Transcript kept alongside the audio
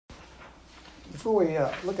Before we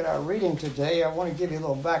look at our reading today, I want to give you a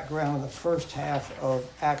little background on the first half of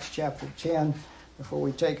Acts chapter 10 before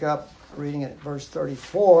we take up reading at verse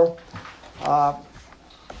 34.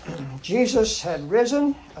 Jesus had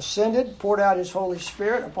risen, ascended, poured out his Holy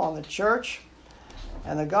Spirit upon the church,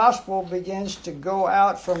 and the gospel begins to go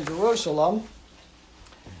out from Jerusalem.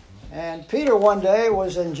 And Peter one day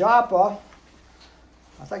was in Joppa,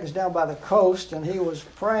 I think it's down by the coast, and he was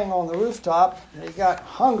praying on the rooftop, and he got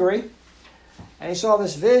hungry. And he saw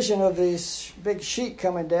this vision of this big sheet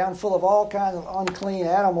coming down full of all kinds of unclean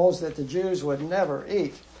animals that the Jews would never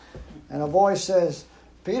eat. And a voice says,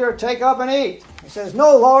 "Peter, take up and eat." He says,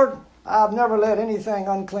 "No, Lord, I've never let anything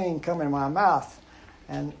unclean come in my mouth."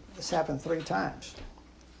 And this happened 3 times.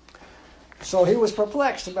 So he was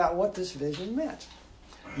perplexed about what this vision meant.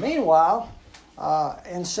 Meanwhile,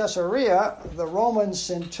 in Caesarea, the Roman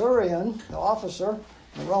centurion, the officer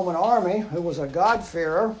in the Roman army, who was a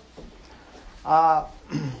God-fearer,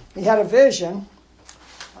 he had a vision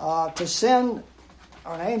to send,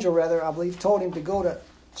 or an angel rather, I believe, told him to go to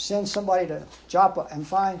send somebody to Joppa and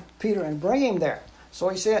find Peter and bring him there. So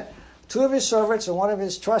he sent 2 of his servants and 1 of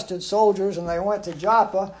his trusted soldiers, and they went to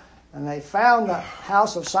Joppa, and they found the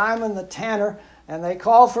house of Simon the tanner, and they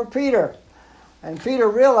called for Peter. And Peter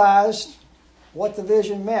realized what the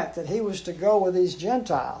vision meant, that he was to go with these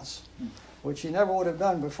Gentiles, which he never would have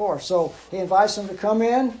done before. So he invites them to come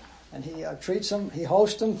in, and he treats them, he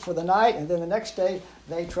hosts them for the night, and then the next day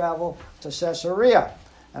they travel to Caesarea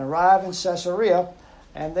and arrive in Caesarea.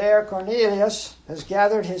 And there Cornelius has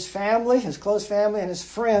gathered his family, his close family, and his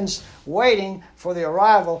friends waiting for the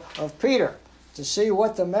arrival of Peter to see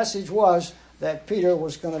what the message was that Peter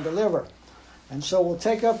was going to deliver. And so we'll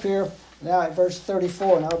take up here now at verse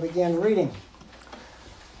 34, and I'll begin reading.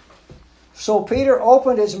 So Peter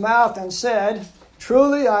opened his mouth and said,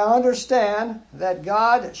 "Truly I understand that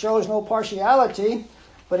God shows no partiality,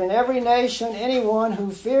 but in every nation anyone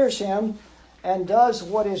who fears him and does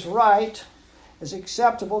what is right is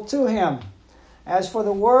acceptable to him. As for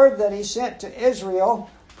the word that he sent to Israel,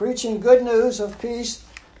 preaching good news of peace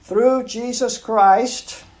through Jesus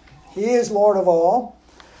Christ, he is Lord of all.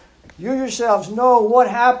 You yourselves know what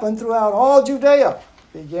happened throughout all Judea,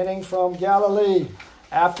 beginning from Galilee,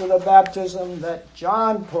 after the baptism that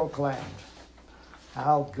John proclaimed,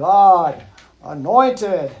 how God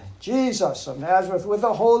anointed Jesus of Nazareth with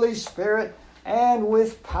the Holy Spirit and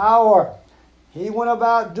with power. He went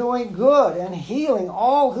about doing good and healing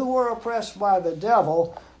all who were oppressed by the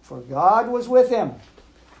devil, for God was with him.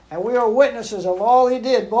 And we are witnesses of all he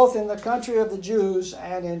did, both in the country of the Jews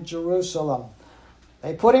and in Jerusalem.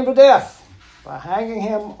 They put him to death by hanging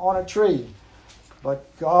him on a tree. But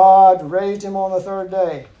God raised him on the 3rd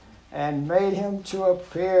day and made him to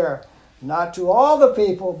appear, not to all the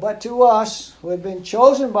people, but to us who had been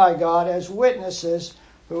chosen by God as witnesses,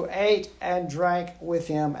 who ate and drank with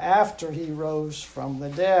him after he rose from the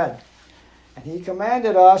dead. And he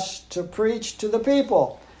commanded us to preach to the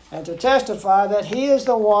people and to testify that he is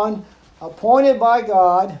the one appointed by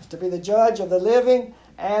God to be the judge of the living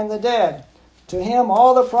and the dead. To him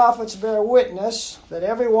all the prophets bear witness that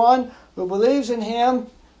everyone who believes in him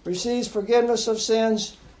receives forgiveness of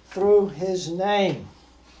sins through his name."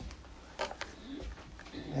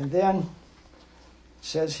 And then it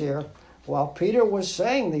says here, while Peter was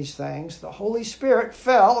saying these things, the Holy Spirit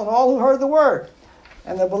fell on all who heard the word.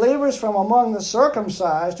 And the believers from among the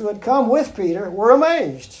circumcised who had come with Peter were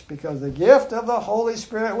amazed, because the gift of the Holy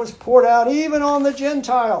Spirit was poured out even on the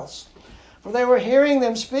Gentiles. For they were hearing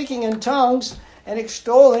them speaking in tongues and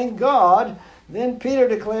extolling God. Then Peter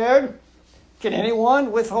declared, "Can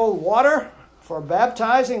anyone withhold water for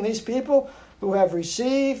baptizing these people who have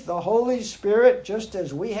received the Holy Spirit just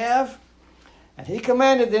as we have?" And he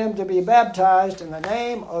commanded them to be baptized in the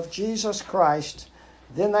name of Jesus Christ.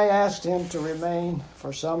 Then they asked him to remain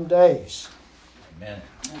for some days. Amen.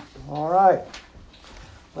 All right.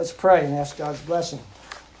 Let's pray and ask God's blessing.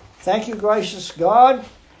 Thank you, gracious God,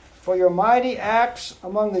 for your mighty acts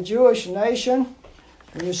among the Jewish nation,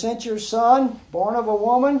 when you sent your Son, born of a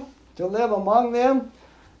woman, to live among them,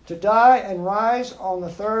 to die and rise on the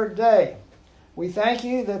 3rd day. We thank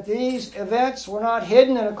you that these events were not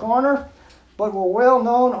hidden in a corner, but were well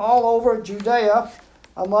known all over Judea,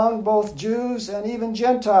 among both Jews and even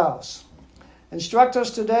Gentiles. Instruct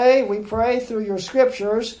us today, we pray, through your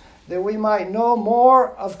scriptures, that we might know more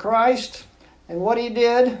of Christ and what he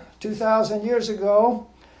did 2,000 years ago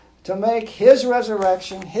to make his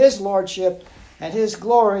resurrection, his lordship, and his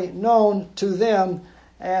glory known to them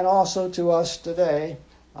and also to us today.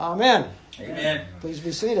 Amen. Amen. Please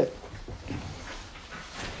be seated.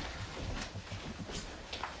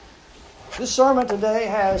 This sermon today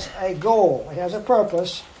has a goal, it has a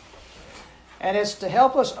purpose, and it's to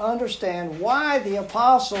help us understand why the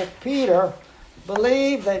Apostle Peter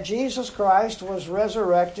believed that Jesus Christ was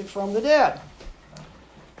resurrected from the dead.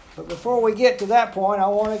 But before we get to that point, I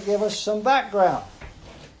want to give us some background.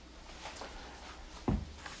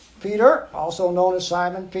 Peter, also known as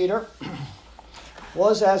Simon Peter,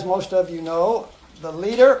 was, as most of you know, the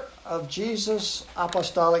leader of Jesus'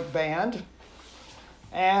 apostolic band,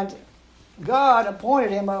 and God appointed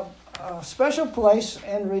him a special place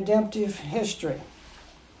in redemptive history.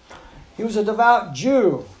 He was a devout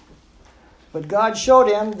Jew, but God showed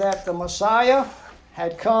him that the Messiah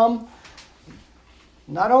had come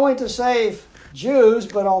not only to save Jews,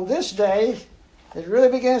 but on this day, it really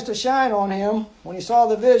begins to shine on him when he saw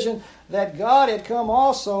the vision that God had come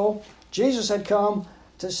also, Jesus had come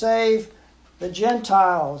to save the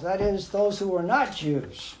Gentiles, that is, those who were not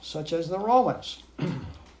Jews, such as the Romans.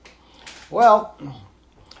 Well,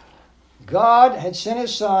 God had sent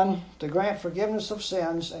His Son to grant forgiveness of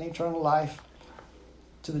sins and eternal life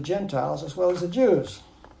to the Gentiles as well as the Jews.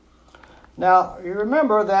 Now, you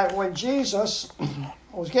remember that when Jesus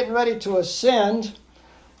was getting ready to ascend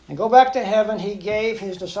and go back to heaven, He gave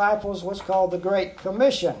His disciples what's called the Great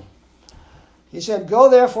Commission. He said, "Go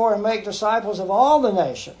therefore and make disciples of all the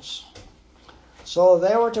nations." So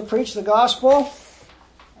they were to preach the gospel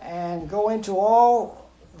and go into all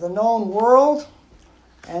the known world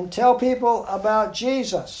and tell people about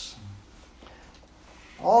Jesus.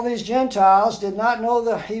 All these Gentiles did not know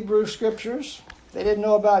the Hebrew Scriptures. They didn't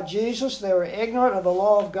know about Jesus. They were ignorant of the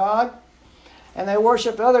law of God. And they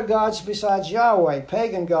worshipped other gods besides Yahweh,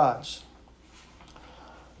 pagan gods.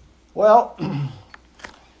 Well,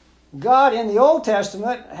 God in the Old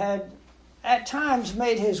Testament had at times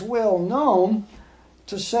made His will known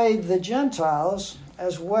to save the Gentiles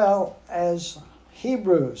as well as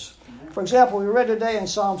Hebrews. For example, we read today in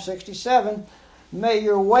Psalm 67, "May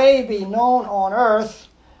your way be known on earth,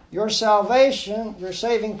 your salvation, your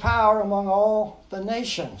saving power among all the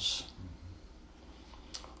nations."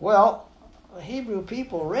 Well, the Hebrew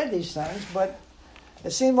people read these things, but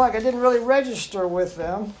it seemed like it didn't really register with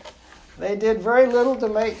them. They did very little to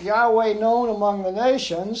make Yahweh known among the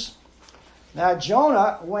nations. Now,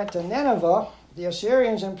 Jonah went to Nineveh, the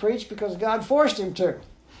Assyrians, and preached because God forced him to.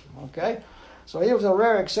 Okay? So he was a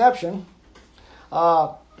rare exception.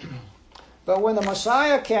 But when the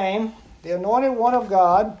Messiah came, the anointed one of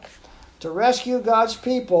God, to rescue God's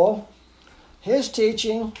people, His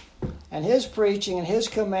teaching and His preaching and His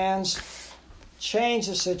commands changed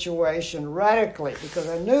the situation radically, because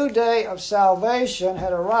a new day of salvation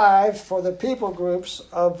had arrived for the people groups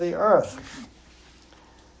of the earth.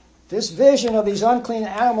 This vision of these unclean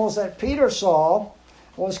animals that Peter saw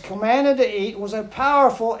was commanded to eat was a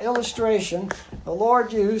powerful illustration the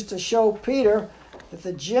Lord used to show Peter that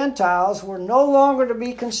the Gentiles were no longer to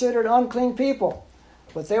be considered unclean people,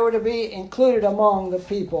 but they were to be included among the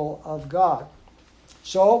people of God.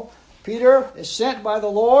 So Peter is sent by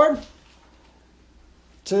the Lord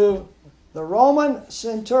to the Roman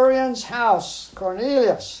centurion's house,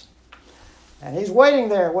 Cornelius, and he's waiting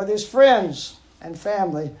there with his friends and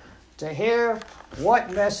family to hear what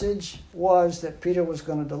message was that Peter was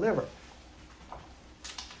going to deliver.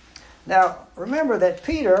 Now, remember that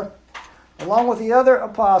Peter, along with the other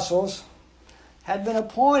apostles, had been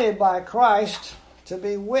appointed by Christ to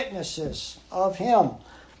be witnesses of Him,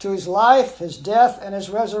 to His life, His death, and His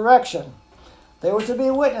resurrection. They were to be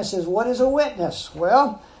witnesses. What is a witness?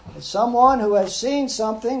 Well, it's someone who has seen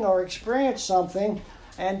something or experienced something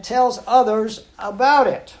and tells others about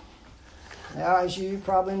it. Now, as you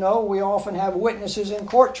probably know, we often have witnesses in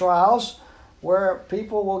court trials where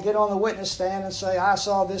people will get on the witness stand and say, "I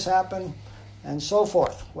saw this happen," and so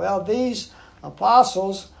forth. Well, these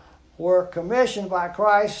apostles were commissioned by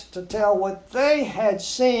Christ to tell what they had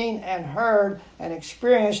seen and heard and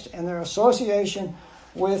experienced in their association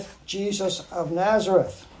with Jesus of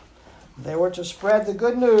Nazareth. They were to spread the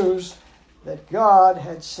good news that God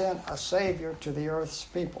had sent a Savior to the earth's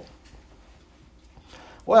people.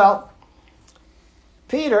 Well,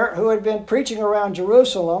 Peter, who had been preaching around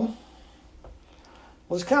Jerusalem,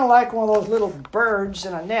 was kind of like one of those little birds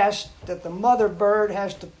in a nest that the mother bird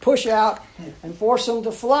has to push out and force them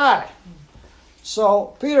to fly.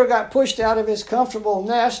 So Peter got pushed out of his comfortable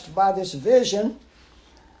nest by this vision,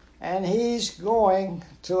 and he's going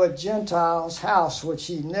to a Gentile's house, which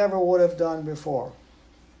he never would have done before.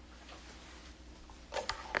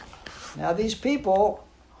 Now, these people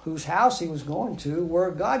whose house he was going to were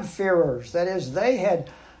God-fearers. That is, they had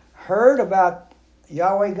heard about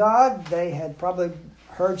Yahweh God. They had probably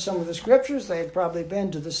heard some of the scriptures. They had probably been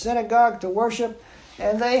to the synagogue to worship.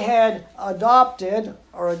 and they had adopted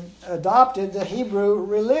the Hebrew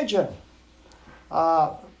religion.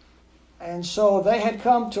 And so they had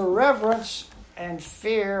come to reverence and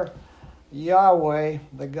fear Yahweh,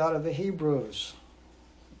 the God of the Hebrews,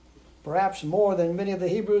 perhaps more than many of the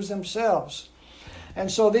Hebrews themselves. And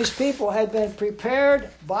so these people had been prepared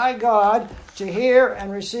by God to hear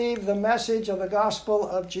and receive the message of the gospel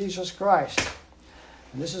of Jesus Christ.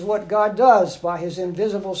 And this is what God does by His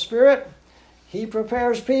invisible Spirit. He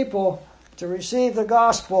prepares people to receive the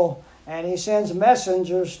gospel, and He sends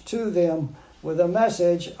messengers to them with a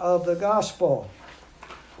message of the gospel.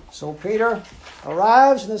 So Peter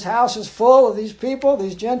arrives, and this house is full of these people,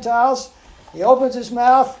 these Gentiles. He opens his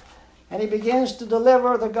mouth, and he begins to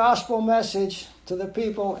deliver the gospel message to the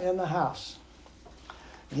people in the house.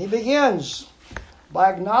 And he begins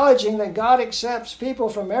by acknowledging that God accepts people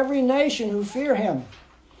from every nation who fear Him.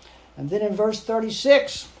 And then in verse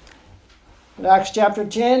 36, in Acts chapter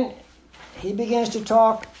 10, he begins to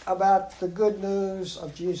talk about the good news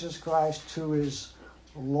of Jesus Christ, who is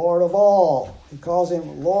Lord of all. He calls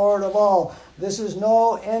Him Lord of all. This is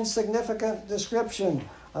no insignificant description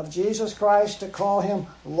of Jesus Christ to call Him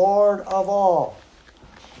Lord of all.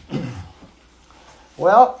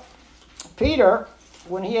 Well, Peter,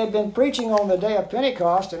 when he had been preaching on the day of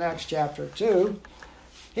Pentecost in Acts chapter 2,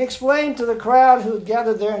 he explained to the crowd who had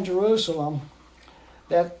gathered there in Jerusalem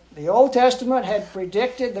that the Old Testament had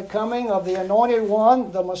predicted the coming of the Anointed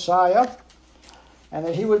One, the Messiah, and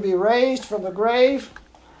that He would be raised from the grave,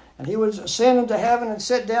 and He would ascend into heaven and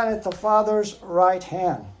sit down at the Father's right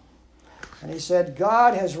hand. And he said,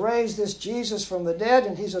 God has raised this Jesus from the dead,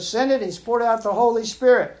 and He's ascended, He's poured out the Holy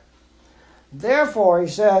Spirit. Therefore, he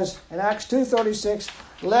says in Acts 2:36,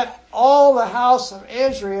 let all the house of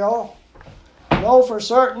Israel know for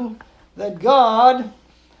certain that God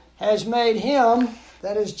has made Him,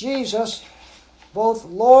 that is Jesus, both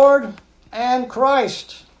Lord and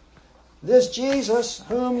Christ. This Jesus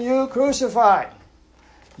whom you crucified.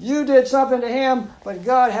 You did something to Him, but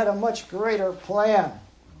God had a much greater plan.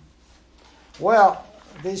 Well,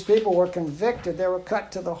 these people were convicted. They were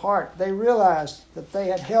cut to the heart. They realized that they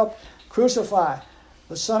had helped crucify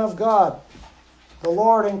the Son of God, the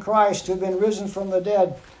Lord in Christ, who had been risen from the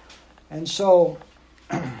dead. And so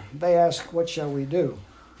they asked, what shall we do?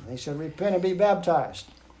 And they said, repent and be baptized.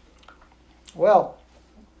 Well,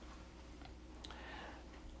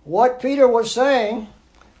 what Peter was saying,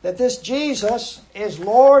 that this Jesus is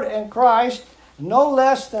Lord and Christ, no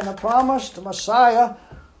less than the promised Messiah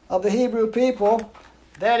of the Hebrew people,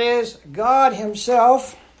 that is, God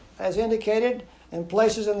Himself, as indicated in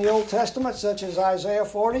places in the Old Testament, such as Isaiah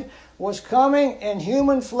 40, was coming in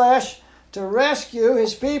human flesh to rescue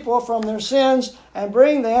His people from their sins and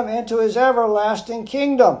bring them into His everlasting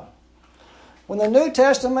kingdom. When the New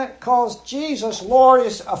Testament calls Jesus Lord,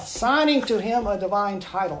 it's assigning to Him a divine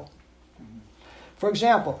title. For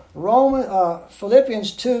example,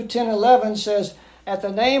 Philippians 2:10-11 says, at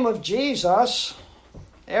the name of Jesus,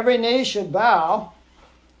 every knee should bow.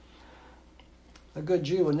 A good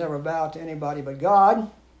Jew would never bow to anybody but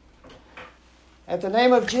God. At the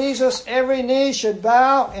name of Jesus, every knee should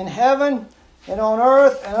bow in heaven and on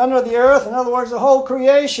earth and under the earth. In other words, the whole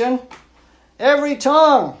creation. Every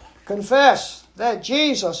tongue confess that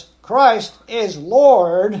Jesus Christ is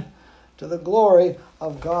Lord, to the glory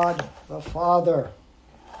of God the Father.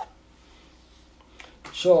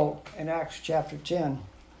 So, in Acts chapter 10,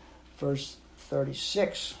 verse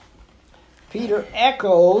 36, Peter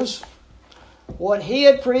echoes what he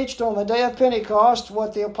had preached on the day of Pentecost,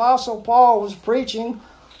 what the Apostle Paul was preaching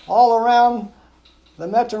all around the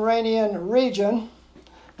Mediterranean region,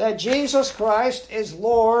 that Jesus Christ is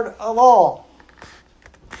Lord of all.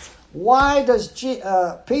 Why does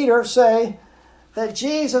Peter say that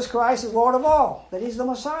Jesus Christ is Lord of all, that He's the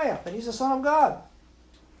Messiah, that He's the Son of God?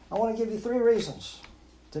 I want to give you 3 reasons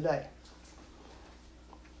today.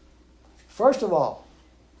 First of all,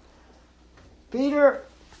 Peter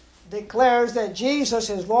declares that Jesus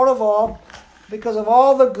is Lord of all because of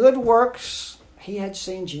all the good works he had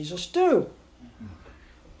seen Jesus do.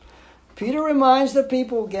 Peter reminds the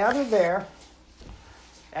people gathered there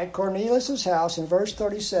at Cornelius' house in verse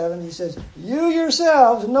 37. He says, you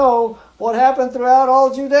yourselves know what happened throughout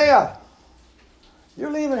all Judea. You're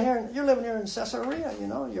living here in Caesarea,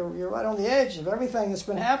 you're right on the edge of everything that's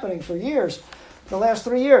been happening for years, the last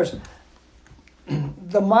 3 years.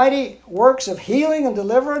 The mighty works of healing and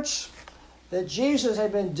deliverance that Jesus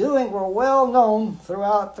had been doing were well known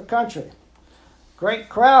throughout the country. Great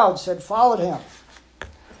crowds had followed Him.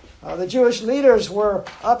 The Jewish leaders were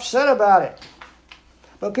upset about it.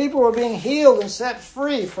 But people were being healed and set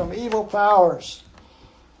free from evil powers.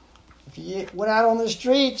 If you went out on the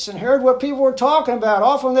streets and heard what people were talking about,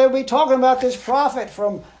 often they would be talking about this prophet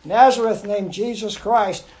from Nazareth named Jesus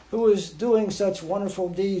Christ, who was doing such wonderful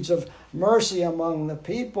deeds of mercy among the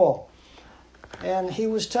people. And he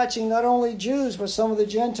was touching not only Jews, but some of the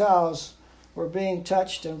Gentiles were being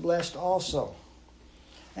touched and blessed also.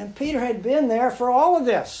 And Peter had been there for all of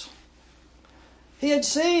this. He had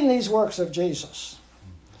seen these works of Jesus.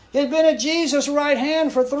 He had been at Jesus' right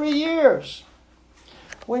hand for 3 years.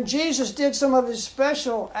 When Jesus did some of his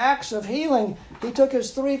special acts of healing, he took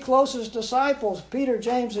his 3 closest disciples, Peter,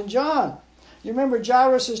 James, and John. You remember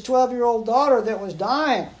Jairus' 12-year-old daughter that was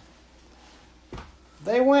dying.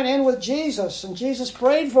 They went in with Jesus, and Jesus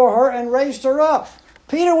prayed for her and raised her up.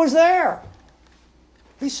 Peter was there.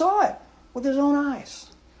 He saw it with his own eyes.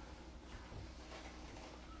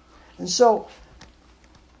 And so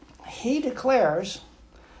he declares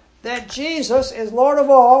that Jesus is Lord of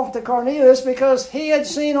all to Cornelius because he had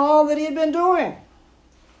seen all that he had been doing.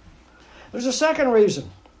 There's a second reason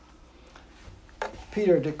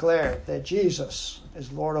Peter declared that Jesus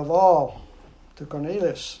is Lord of all to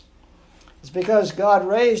Cornelius. It's because God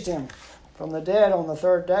raised him from the dead on the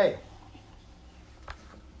 3rd day.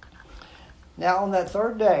 Now, on that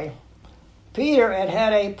 3rd day, Peter had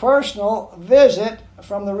had a personal visit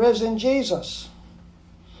from the risen Jesus.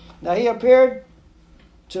 Now, he appeared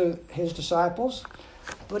to his disciples,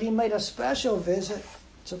 but he made a special visit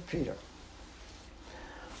to Peter.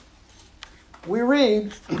 We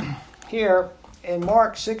read here in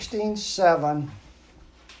Mark 16:7,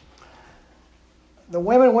 the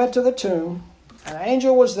women went to the tomb. An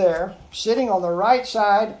angel was there, sitting on the right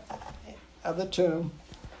side of the tomb,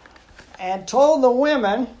 and told the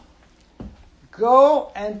women,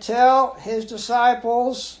 "Go and tell his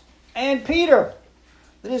disciples and Peter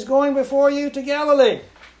that he's going before you to Galilee."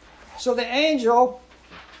 So the angel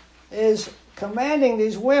is commanding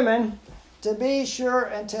these women to be sure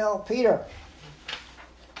and tell Peter.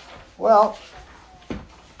 Well,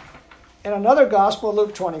 in another gospel,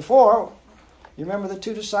 Luke 24, you remember the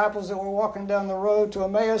 2 disciples that were walking down the road to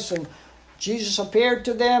Emmaus, and Jesus appeared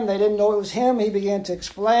to them. They didn't know it was him. He began to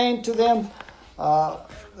explain to them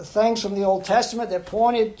the things from the Old Testament that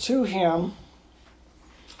pointed to him.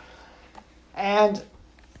 And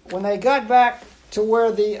when they got back to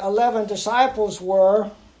where the 11 disciples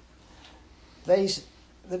were,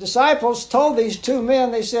 the disciples told these 2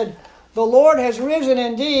 men, they said, "The Lord has risen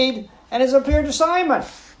indeed and has appeared to Simon."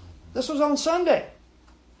 This was on Sunday.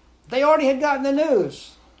 They already had gotten the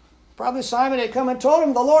news. Probably Simon had come and told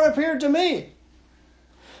him, "The Lord appeared to me."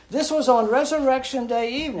 This was on Resurrection Day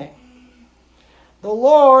evening. The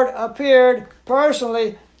Lord appeared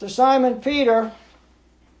personally to Simon Peter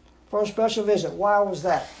for a special visit. Why was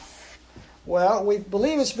that? Well, we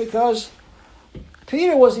believe it's because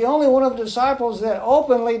Peter was the only one of the disciples that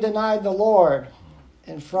openly denied the Lord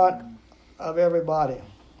in front of everybody.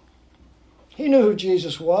 He knew who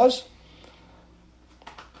Jesus was,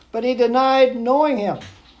 but he denied knowing him.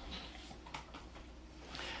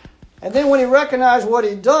 And then when he recognized what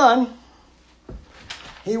he'd done,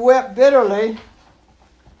 he wept bitterly,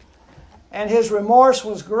 and his remorse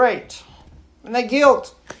was great. And the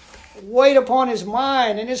guilt weighed upon his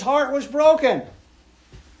mind, and his heart was broken.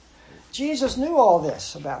 Jesus knew all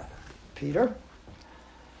this about Peter,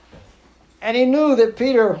 and he knew that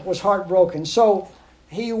Peter was heartbroken. So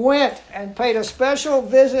he went and paid a special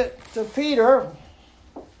visit to Peter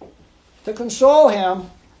to console him,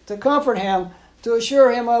 to comfort him, to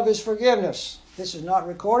assure him of his forgiveness. This is not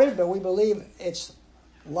recorded, but we believe it's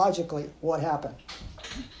logically what happened.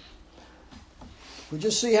 We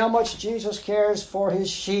just see how much Jesus cares for his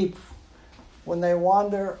sheep. When they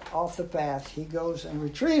wander off the path, he goes and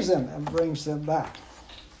retrieves them and brings them back.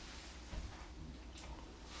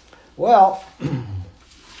 Well,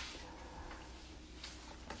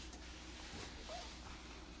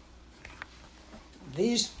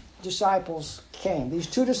 these disciples came, these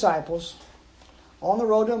 2 disciples, on the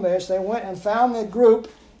road to Emmaus. They went and found the group,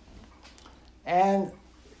 and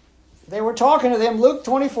they were talking to them. Luke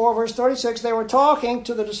 24, verse 36, they were talking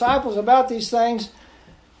to the disciples about these things.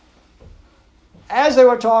 As they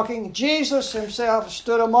were talking, Jesus himself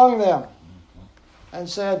stood among them and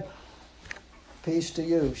said, "Peace to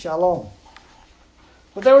you, shalom."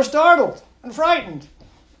 But they were startled and frightened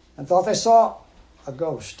and thought they saw a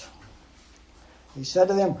ghost. He said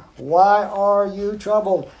to them, "Why are you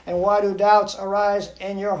troubled, and why do doubts arise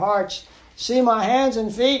in your hearts? See my hands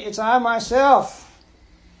and feet, it's I myself.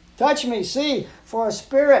 Touch me, see, for a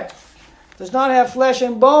spirit does not have flesh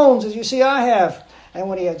and bones, as you see I have." And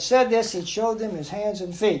when he had said this, he showed them his hands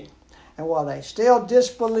and feet. And while they still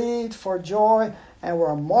disbelieved for joy and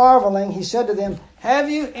were marveling, he said to them, "Have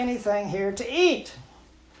you anything here to eat?"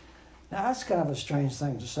 Now, that's kind of a strange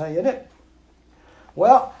thing to say, isn't it?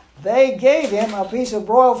 Well, they gave him a piece of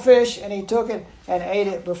broiled fish, and he took it and ate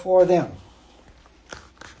it before them.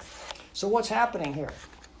 So what's happening here?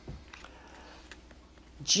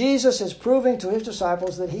 Jesus is proving to his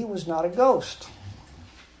disciples that he was not a ghost.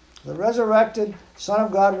 The resurrected Son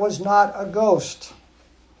of God was not a ghost.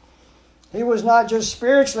 He was not just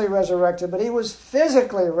spiritually resurrected, but he was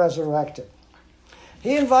physically resurrected.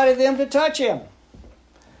 He invited them to touch him.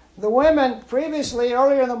 The women previously,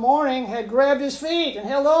 earlier in the morning, had grabbed his feet and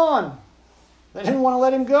held on. They didn't want to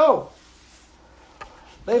let him go.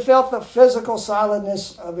 They felt the physical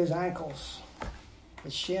solidness of his ankles,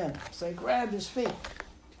 his shin. So they grabbed his feet.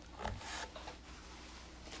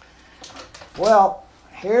 Well,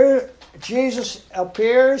 here Jesus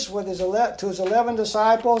appears with to his 11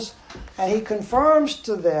 disciples, and he confirms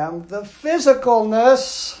to them the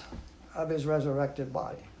physicalness of his resurrected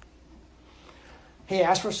body. He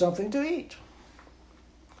asked for something to eat.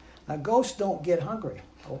 Now, ghosts don't get hungry,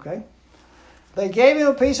 okay? They gave him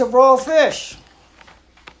a piece of broiled fish.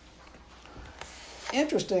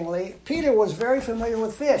 Interestingly, Peter was very familiar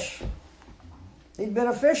with fish. He'd been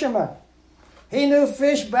a fisherman. He knew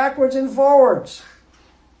fish backwards and forwards.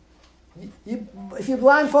 If you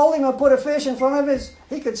blindfold him and put a fish in front of him,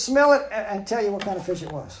 he could smell it and tell you what kind of fish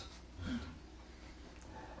it was.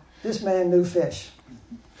 This man knew fish.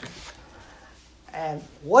 And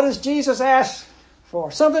what does Jesus ask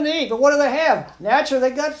for? Something to eat. But what do they have? Naturally,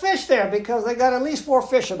 they got fish there because they got at least 4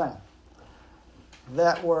 fishermen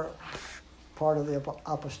that were part of the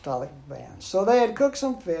apostolic band. So they had cooked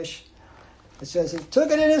some fish. It says he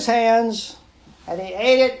took it in his hands and he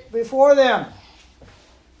ate it before them.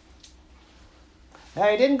 Now,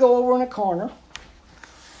 he didn't go over in a corner,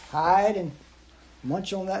 hide and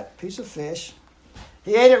munch on that piece of fish.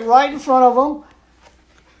 He ate it right in front of them.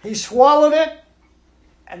 He swallowed it,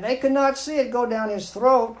 and they could not see it go down his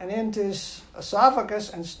throat and into his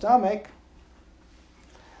esophagus and stomach.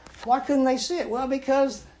 Why couldn't they see it? Well,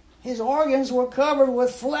 because his organs were covered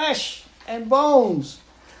with flesh and bones.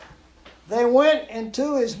 They went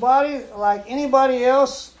into his body like anybody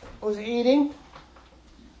else was eating.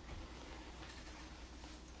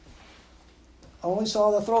 Only saw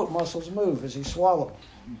the throat muscles move as he swallowed.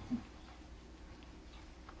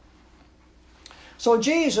 So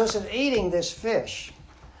Jesus is eating this fish,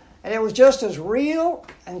 and it was just as real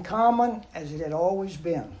and common as it had always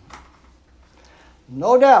been.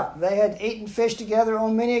 No doubt they had eaten fish together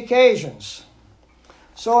on many occasions.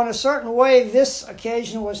 So in a certain way, this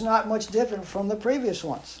occasion was not much different from the previous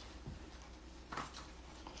ones.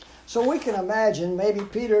 So we can imagine maybe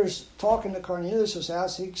Peter's talking to Cornelius'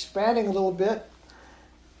 house, he's expanding a little bit,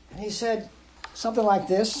 and he said something like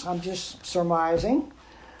this, I'm just surmising.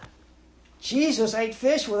 Jesus ate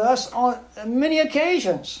fish with us on many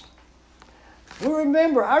occasions. I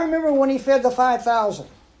remember when he fed the 5,000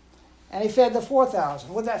 and he fed the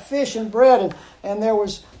 4,000 with that fish and bread, and there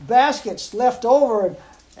was baskets left over,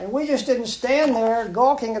 and we just didn't stand there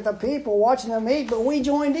gawking at the people watching them eat, but we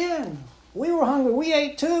joined in. We were hungry. We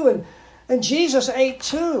ate too, and Jesus ate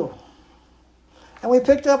too. And we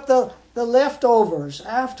picked up the leftovers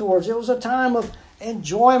afterwards. It was a time of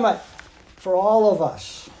enjoyment for all of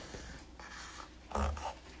us.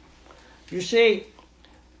 You see,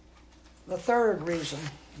 the third reason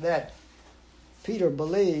that Peter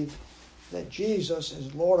believed that Jesus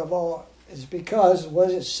is Lord of all is because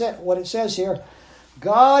what it says here,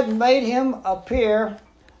 God made him appear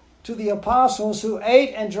to the apostles who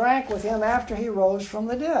ate and drank with him after he rose from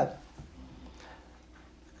the dead.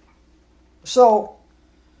 So,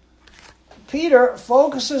 Peter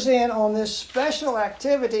focuses in on this special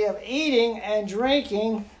activity of eating and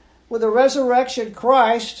drinking with the resurrection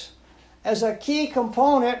Christ as a key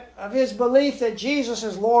component of his belief that Jesus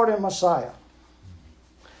is Lord and Messiah.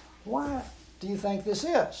 Why do you think this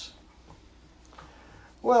is?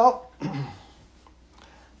 Well,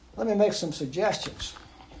 let me make some suggestions.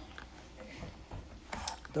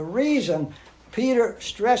 The reason Peter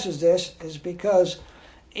stresses this is because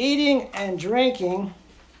eating and drinking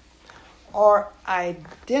are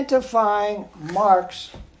identifying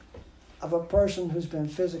marks of a person who's been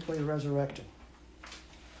physically resurrected.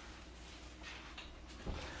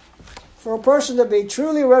 For a person to be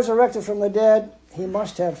truly resurrected from the dead, he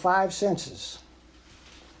must have 5 senses: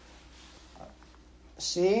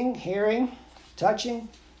 seeing, hearing, touching,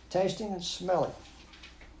 tasting, and smelling.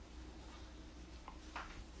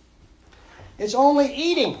 It's only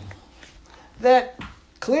eating that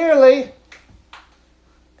clearly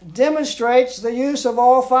demonstrates the use of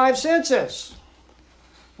all 5 senses.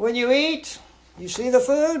 When you eat, You see the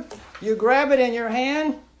food, you grab it in your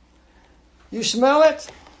hand, you smell it,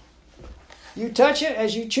 you touch it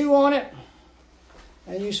as you chew on it,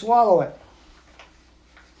 and you swallow it.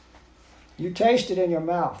 You taste it in your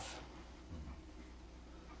mouth.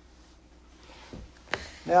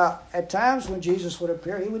 Now, at times when Jesus would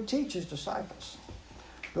appear, he would teach his disciples.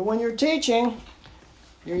 But when you're teaching,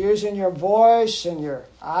 you're using your voice and your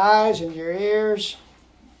eyes and your ears.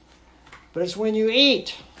 But it's when you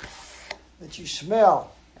eat that you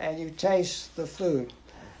smell and you taste the food.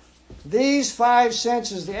 These five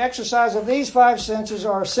senses, the exercise of these five senses,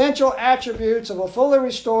 are essential attributes of a fully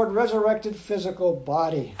restored, resurrected physical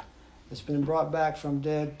body that's been brought back from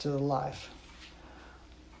dead to life.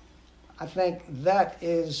 I think that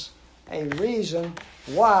is a reason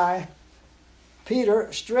why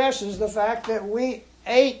Peter stresses the fact that we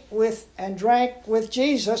ate with and drank with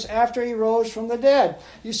Jesus after he rose from the dead.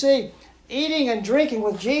 You see, eating and drinking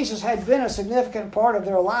with Jesus had been a significant part of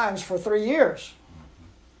their lives for 3 years.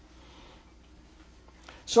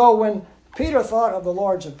 So when Peter thought of the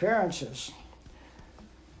Lord's appearances,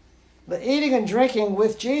 the eating and drinking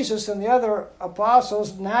with Jesus and the other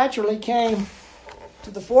apostles naturally came to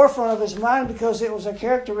the forefront of his mind because it was a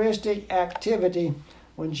characteristic activity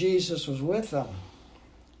when Jesus was with them.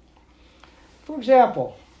 For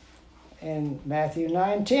example, in Matthew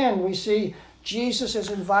 9:10, we see Jesus is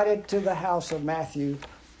invited to the house of Matthew,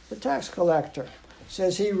 the tax collector. It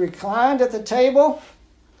says he reclined at the table,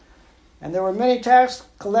 and there were many tax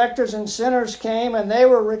collectors and sinners came, and they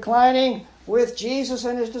were reclining with Jesus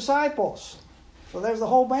and his disciples. So there's the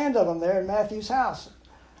whole band of them there in Matthew's house,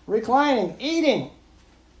 reclining, eating.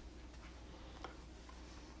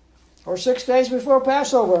 Or 6 days before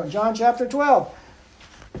Passover, John chapter 12.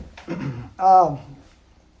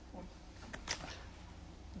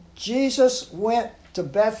 Jesus went to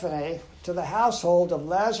Bethany, to the household of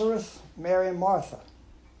Lazarus, Mary, and Martha.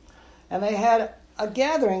 And they had a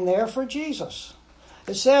gathering there for Jesus.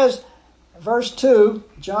 It says, verse 2,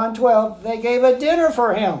 John 12, they gave a dinner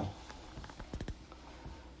for him.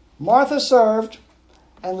 Martha served,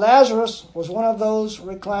 and Lazarus was one of those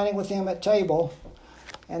reclining with him at table.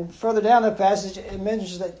 And further down the passage, it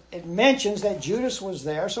mentions that Judas was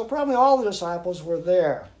there, so probably all the disciples were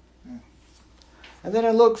there. And then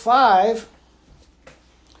in Luke 5,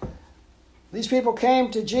 these people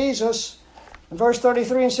came to Jesus in verse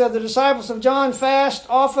 33 and said, the disciples of John fast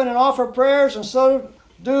often and offer prayers, and so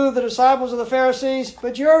do the disciples of the Pharisees,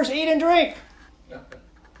 but yours eat and drink.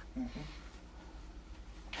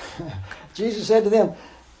 Jesus said to them,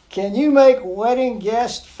 can you make wedding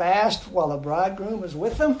guests fast while the bridegroom is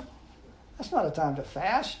with them? That's not a time to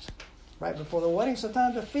fast. Right before the wedding, it's a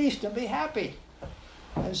time to feast and be happy.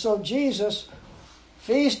 And so Jesus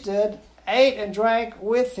feasted, ate and drank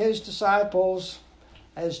with his disciples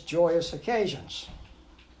as joyous occasions.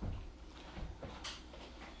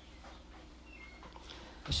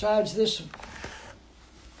 Besides this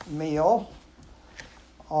meal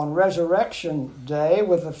on Resurrection Day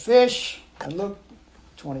with the fish in Luke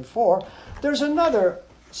 24, there's another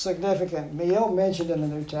significant meal mentioned in the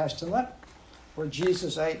New Testament where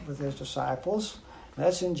Jesus ate with his disciples.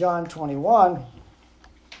 That's in John 21.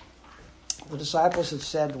 The disciples had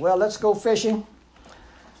said, well, let's go fishing.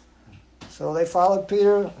 So they followed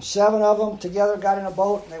Peter. 7 of them together got in a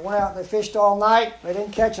boat, and they went out and they fished all night. They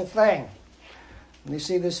didn't catch a thing. And you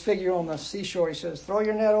see this figure on the seashore. He says, throw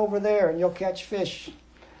your net over there and you'll catch fish.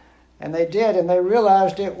 And they did, and they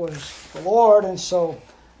realized it was the Lord. And so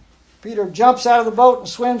Peter jumps out of the boat and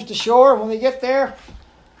swims to shore. And when they get there,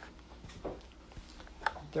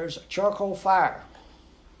 there's a charcoal fire.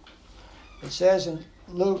 It says in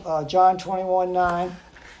John 21:9,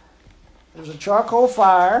 there's a charcoal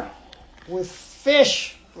fire with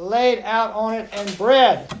fish laid out on it and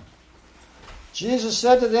bread. Jesus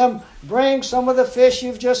said to them, bring some of the fish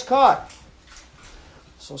you've just caught.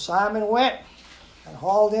 So Simon went and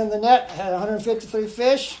hauled in the net, had 153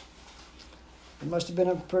 fish. He must have been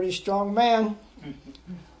a pretty strong man.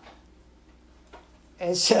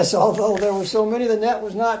 And it says, although there were so many, the net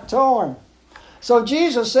was not torn. So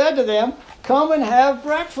Jesus said to them, come and have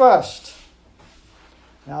breakfast.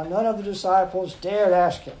 Now none of the disciples dared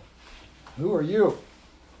ask him, who are you?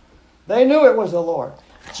 They knew it was the Lord.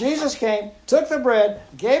 Jesus came, took the bread,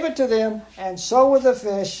 gave it to them, and so with the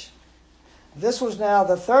fish. This was now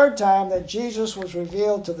the 3rd time that Jesus was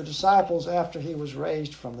revealed to the disciples after he was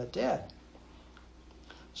raised from the dead.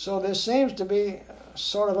 So there seems to be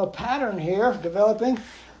sort of a pattern here developing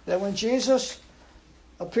that when Jesus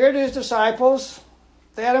appeared to his disciples,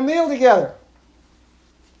 they had a meal together.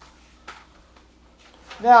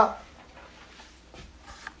 Now,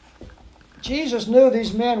 Jesus knew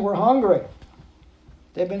these men were hungry.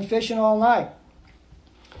 They'd been fishing all night.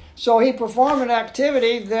 So he performed an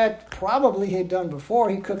activity that probably he'd done before.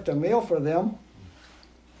 He cooked a meal for them.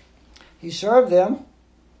 He served them.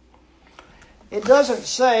 It doesn't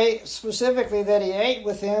say specifically that he ate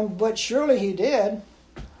with them, but surely he did.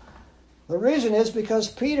 The reason is because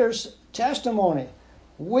Peter's testimony.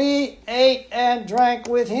 We ate and drank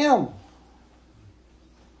with him.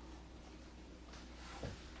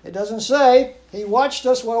 It doesn't say he watched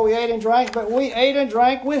us while we ate and drank, but we ate and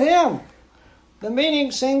drank with him. The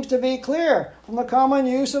meaning seems to be clear from the common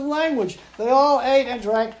use of language. They all ate and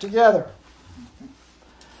drank together.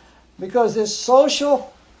 Because this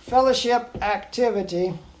social fellowship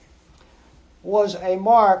activity was a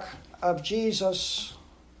mark of Jesus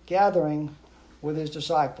gathering with his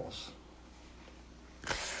disciples.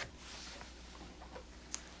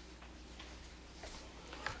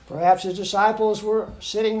 Perhaps his disciples were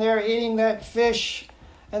sitting there eating that fish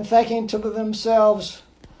and thinking to themselves,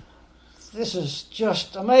 this is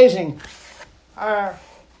just amazing. Our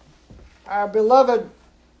beloved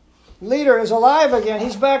leader is alive again.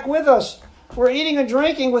 He's back with us. We're eating and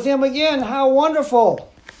drinking with him again. How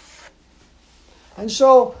wonderful. And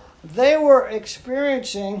so they were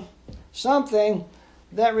experiencing something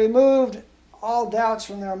that removed all doubts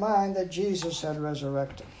from their mind that Jesus had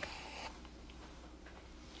resurrected.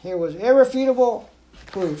 Here was irrefutable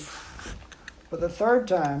proof for the third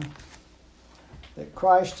time that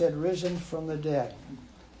Christ had risen from the dead.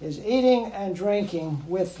 His eating and drinking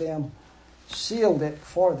with them sealed it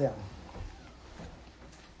for them.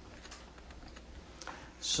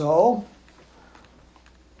 So,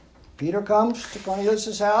 Peter comes to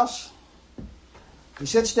Cornelius' house. He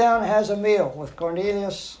sits down and has a meal with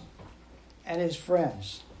Cornelius and his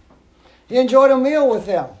friends. He enjoyed a meal with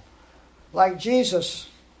them, like Jesus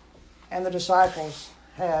and the disciples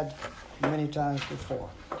had many times before.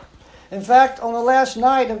 In fact, on the last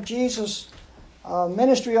night of Jesus'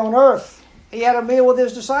 ministry on earth, he had a meal with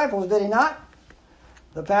his disciples, did he not?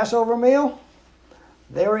 The Passover meal.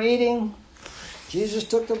 They were eating. Jesus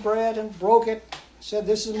took the bread and broke it, said,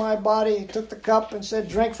 this is my body. He took the cup and said,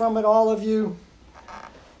 drink from it, all of you.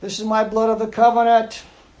 This is my blood of the covenant.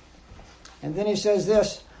 And then he says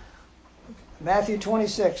this, Matthew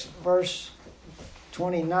 26, verse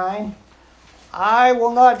 29. I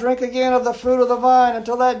will not drink again of the fruit of the vine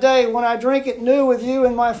until that day when I drink it new with you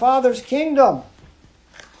in my Father's kingdom.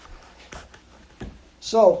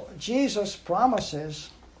 So Jesus promises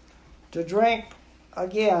to drink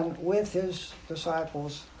again with his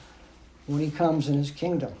disciples when he comes in his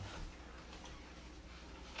kingdom.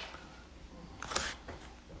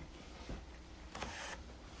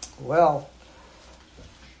 Well,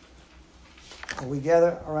 we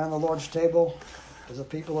gather around the Lord's table as a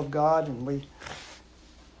people of God, and we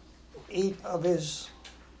eat of his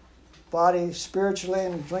body spiritually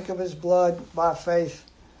and drink of his blood by faith.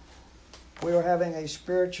 We are having a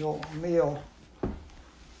spiritual meal,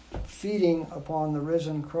 feeding upon the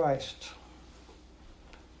risen Christ.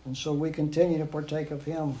 And so we continue to partake of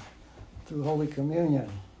him through Holy Communion.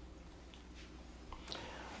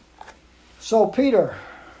 So Peter,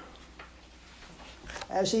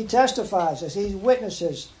 as he testifies, as he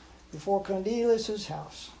witnesses before Cornelius'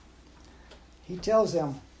 house, he tells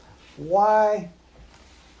them why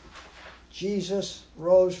Jesus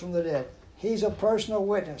rose from the dead. He's a personal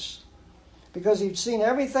witness because he'd seen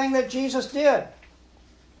everything that Jesus did.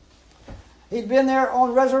 He'd been there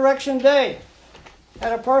on Resurrection Day,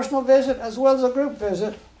 had a personal visit as well as a group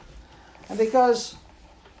visit, and because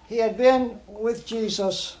he had been with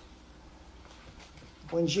Jesus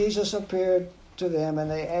when Jesus appeared to them and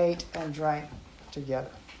they ate and drank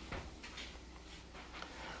together.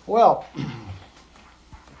 Well,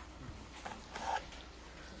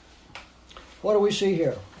 what do we see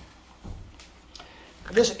here?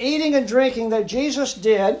 This eating and drinking that Jesus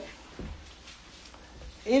did,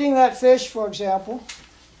 eating that fish, for example,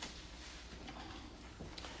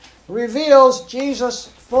 reveals Jesus'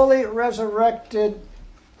 fully resurrected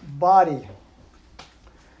body.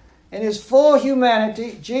 In his full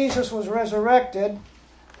humanity, Jesus was resurrected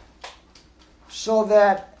so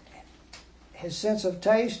that his sense of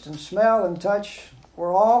taste and smell and touch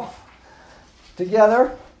were all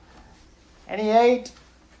together. And he ate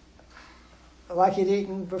like he'd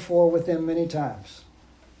eaten before with them many times.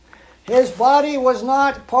 His body was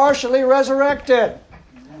not partially resurrected.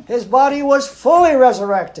 His body was fully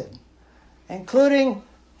resurrected, including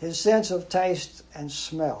his sense of taste and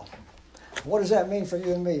smell. What does that mean for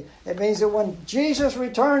you and me? It means that when Jesus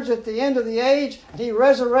returns at the end of the age, he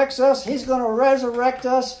resurrects us, he's going to resurrect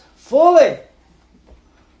us fully.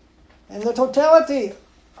 And the totality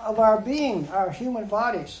of our being, our human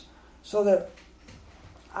bodies, so that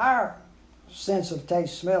our sense of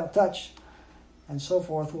taste, smell, touch, and so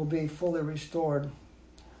forth will be fully restored,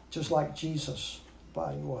 just like Jesus'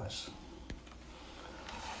 body was.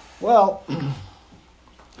 Well,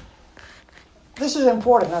 this is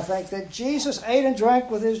important, I think, that Jesus ate and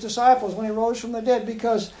drank with his disciples when he rose from the dead,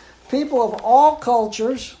 because people of all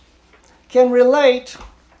cultures can relate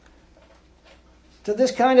to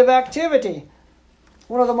this kind of activity.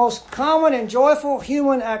 One of the most common and joyful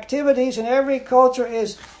human activities in every culture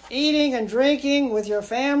is eating and drinking with your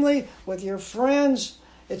family, with your friends.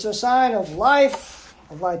 It's a sign of life,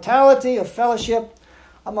 of vitality, of fellowship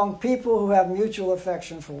among people who have mutual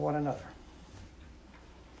affection for one another.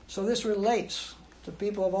 So this relates to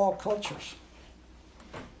people of all cultures.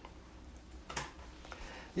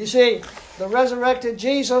 You see, the resurrected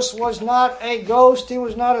Jesus was not a ghost, he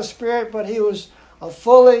was not a spirit, but he was a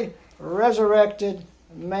fully resurrected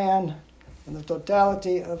man in the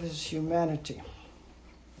totality of his humanity.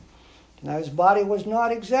 Now his body was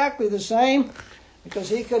not exactly the same, because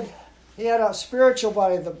he had a spiritual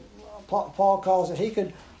body, Paul calls it. He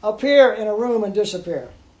could appear in a room and disappear.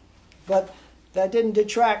 But that didn't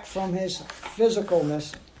detract from his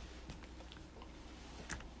physicalness.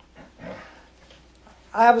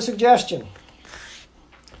 I have a suggestion.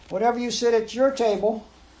 Whenever you sit at your table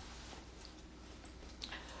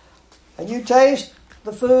and you taste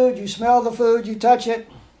the food, you smell the food, you touch it,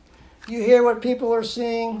 you hear what people are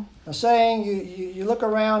saying, you look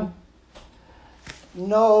around,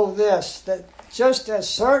 know this, that just as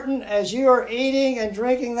certain as you are eating and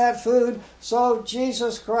drinking that food, so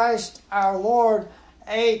Jesus Christ our Lord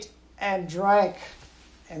ate and drank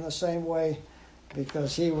in the same way,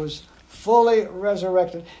 because he was fully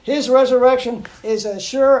resurrected. His resurrection is as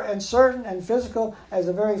sure and certain and physical as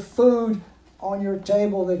the very food on your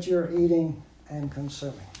table that you're eating and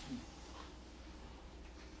consuming.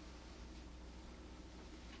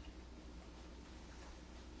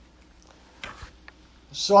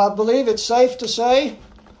 So I believe it's safe to say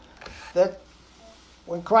that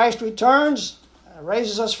when Christ returns,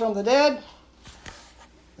 raises us from the dead,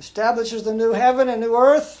 establishes the new heaven and new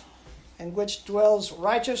earth in which dwells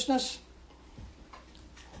righteousness,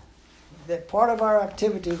 that part of our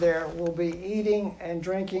activity there will be eating and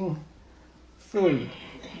drinking food.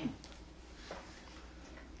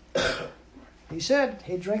 He said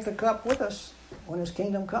he'd drink the cup with us when his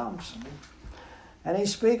kingdom comes. And he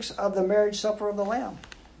speaks of the marriage supper of the Lamb,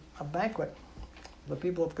 a banquet for the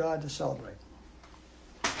people of God to celebrate.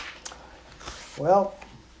 Well,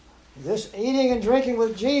 this eating and drinking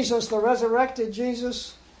with Jesus, the resurrected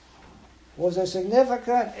Jesus, was a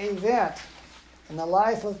significant event in the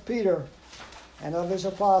life of Peter and of his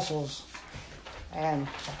apostles. And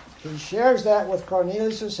he shares that with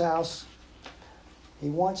Cornelius' house. He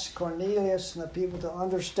wants Cornelius and the people to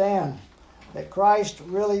understand that Christ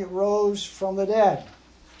really rose from the dead.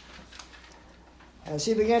 As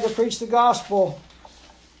he began to preach the gospel,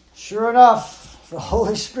 sure enough, the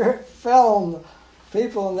Holy Spirit fell on the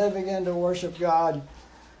people and they began to worship God.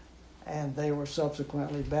 And they were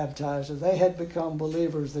subsequently baptized. As they had become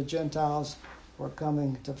believers, the Gentiles were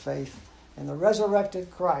coming to faith in the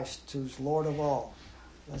resurrected Christ, who's Lord of all.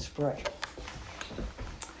 Let's pray.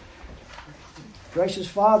 Gracious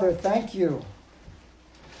Father, thank you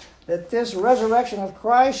that this resurrection of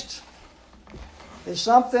Christ is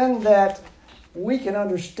something that we can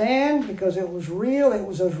understand because it was real. It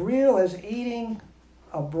was as real as eating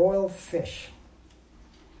a broiled fish.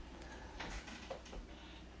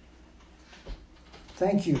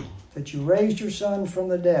 Thank you that you raised your Son from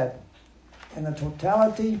the dead in the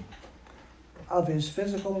totality of his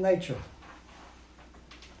physical nature.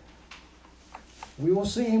 We will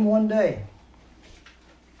see him one day.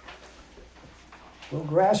 We'll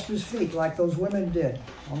grasp his feet like those women did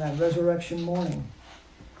on that resurrection morning.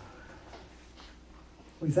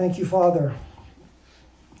 We thank you, Father,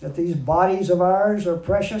 that these bodies of ours are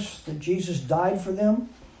precious, that Jesus died for them,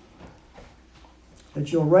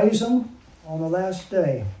 that you'll raise them on the last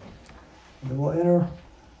day, and we'll enter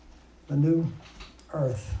the new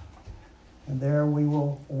earth. And there we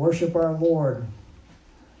will worship our Lord.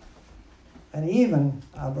 And even,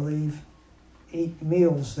 I believe, eat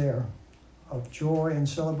meals there of joy and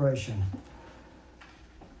celebration.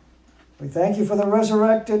 We thank you for the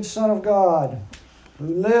resurrected Son of God, who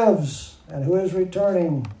lives and who is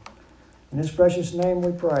returning. In his precious name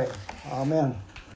we pray. Amen.